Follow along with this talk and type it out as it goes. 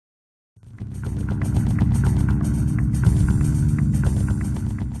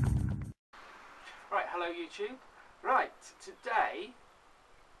Hello YouTube. Right, today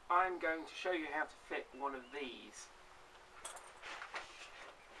I'm going to show you how to fit one of these.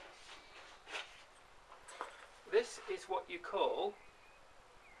 This is what you call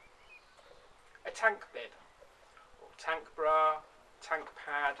a tank bib, or tank bra, tank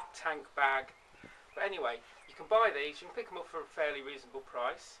pad, tank bag. But anyway, you can buy these, you can pick them up for a fairly reasonable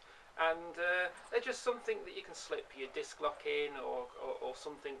price, and they're just something that you can slip your disc lock in or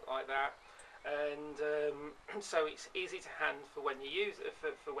something like that. And so it's easy to hand for when you use it,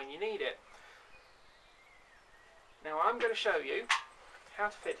 for when you need it. Now I'm going to show you how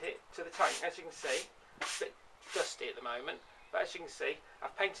to fit it to the tank. As you can see, it's a bit dusty at the moment, but as you can see,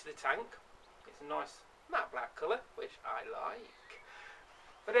 I've painted the tank. It's a nice matte black colour, which I like.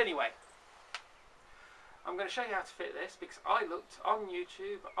 But anyway, I'm going to show you how to fit this because I looked on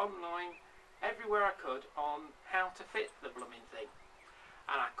YouTube, online, everywhere I could on how to fit the blooming thing.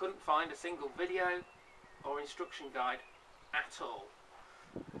 And I couldn't find a single video or instruction guide at all.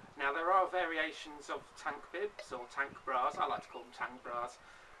 Now there are variations of tank bibs or tank bras. I like to call them tank bras.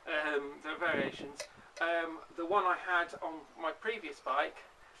 There are variations. The one I had on my previous bike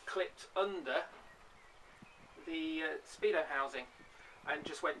clipped under the speedo housing and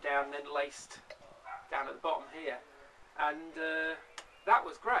just went down and then laced down at the bottom here, and that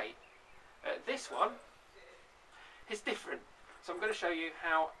was great. This one is different. So I'm going to show you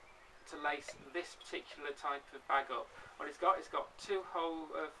how to lace this particular type of bag up. What it's got 4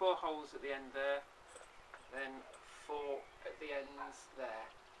 holes at the end there, then 4 at the ends there,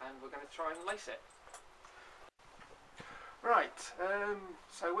 and we're going to try and lace it. Right.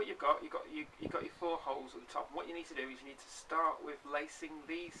 So what you've got your 4 holes at the top. And what you need to do is you need to start with lacing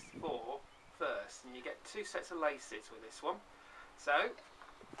these 4 first, and you get 2 sets of laces with this one. So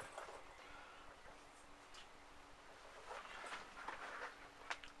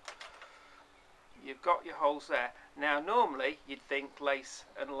you've got your holes there. Now normally you'd think lace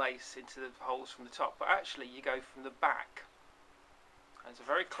and lace into the holes from the top, but actually you go from the back. And there's a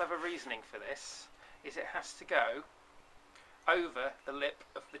very clever reasoning for this, is it has to go over the lip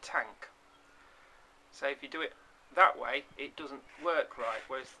of the tank. So if you do it that way, it doesn't work right,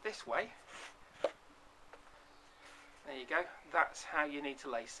 whereas this way, there you go, that's how you need to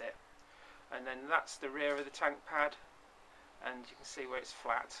lace it. And then that's the rear of the tank pad, and you can see where it's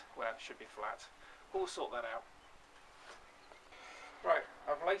flat, well, it should be flat. We'll sort that out. Right,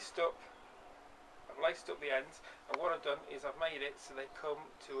 I've laced up the ends, and what I've done is I've made it so they come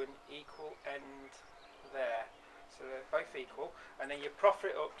to an equal end there. So they're both equal, and then you proffer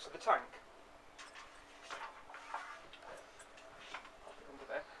it up to the tank. Under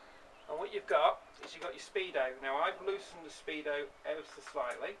there. And what you've got is you've got your speedo. Now I've loosened the speedo ever so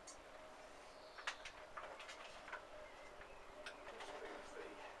slightly.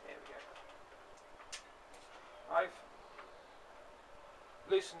 I've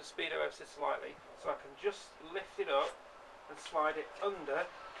loosened the speedo ever so slightly, so I can just lift it up and slide it under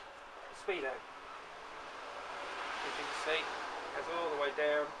the speedo. As you can see, it goes all the way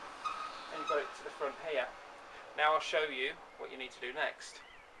down, and you've got it to the front here. Now I'll show you what you need to do next.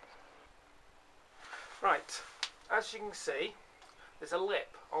 Right, as you can see, there's a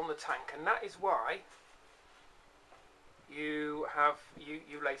lip on the tank, and that is why you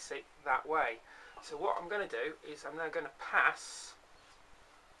lace it that way. So what I'm going to do is I'm now going to pass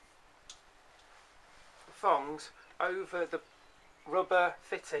the thongs over the rubber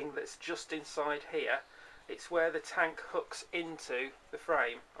fitting that's just inside here. It's where the tank hooks into the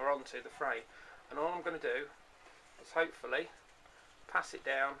frame, or onto the frame. And all I'm going to do is hopefully pass it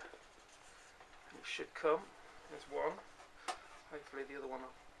down, and it should come. There's one. Hopefully the other one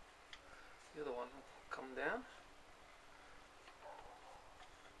will come down.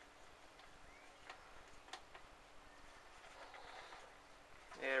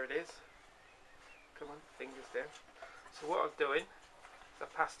 There it is. Come on, fingers down. So what I'm doing is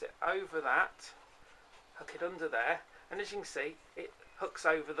I've passed it over that, hook it under there, and as you can see, it hooks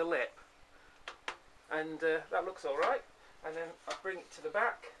over the lip. And that looks alright. And then I bring it to the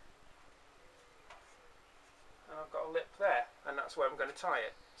back, and I've got a lip there, and that's where I'm going to tie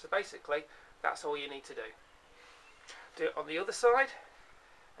it. So basically, that's all you need to do. Do it on the other side,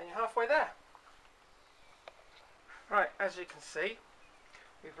 and you're halfway there. Right, as you can see,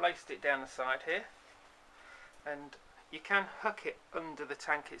 we've laced it down the side here, and you can hook it under the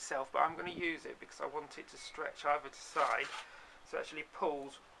tank itself, but I'm going to use it because I want it to stretch either side, so it actually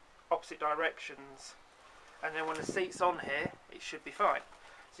pulls opposite directions, and then when the seat's on here it should be fine.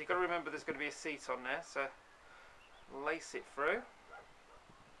 So you've got to remember there's going to be a seat on there, so lace it through.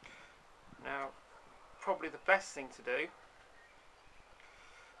 Now probably the best thing to do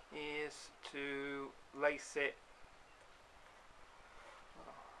is to lace it,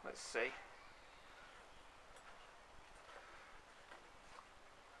 let's see,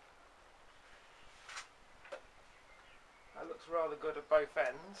 that looks rather good at both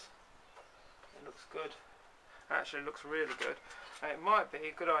ends. It looks good, actually looks really good. It might be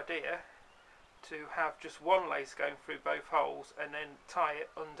a good idea to have just one lace going through both holes and then tie it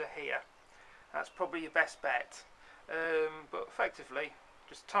under here. That's probably your best bet, but effectively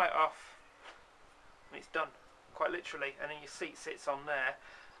just tie it off and it's done, quite literally, and then your seat sits on there.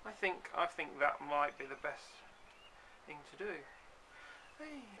 I think that might be the best thing to do.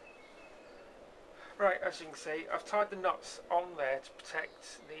 Hey. Right, as you can see, I've tied the nuts on there to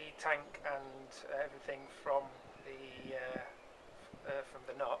protect the tank and everything from the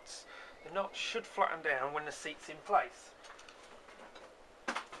nuts. The nuts should flatten down when the seat's in place.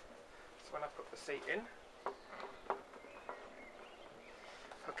 So when I put the seat in,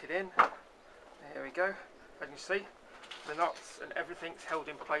 hook it in, there we go. As you can see, the nuts and everything's held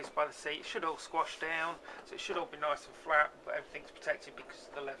in place by the seat. It should all squash down, so it should all be nice and flat, but everything's protected because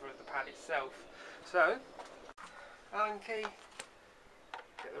of the leather of the pad itself. So, Allen key,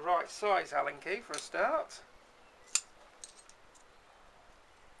 get the right size Allen key for a start.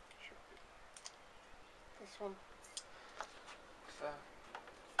 This one. So,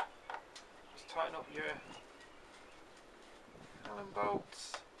 just tighten up your Allen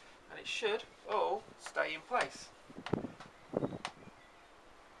bolts, and it should all stay in place.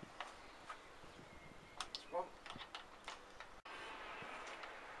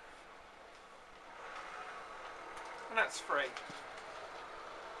 And that's free.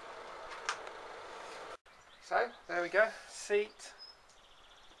 So there we go, seat,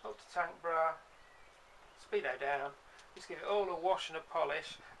 up to tank bra, speedo down, just give it all a wash and a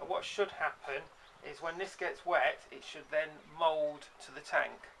polish, and what should happen is when this gets wet it should then mould to the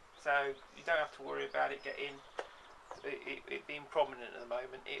tank, so you don't have to worry about it being prominent at the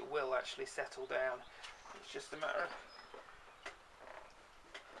moment. It will actually settle down. It's just a matter of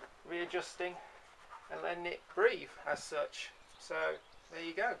readjusting and letting it breathe as such. So there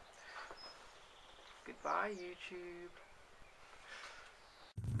you go. Goodbye YouTube.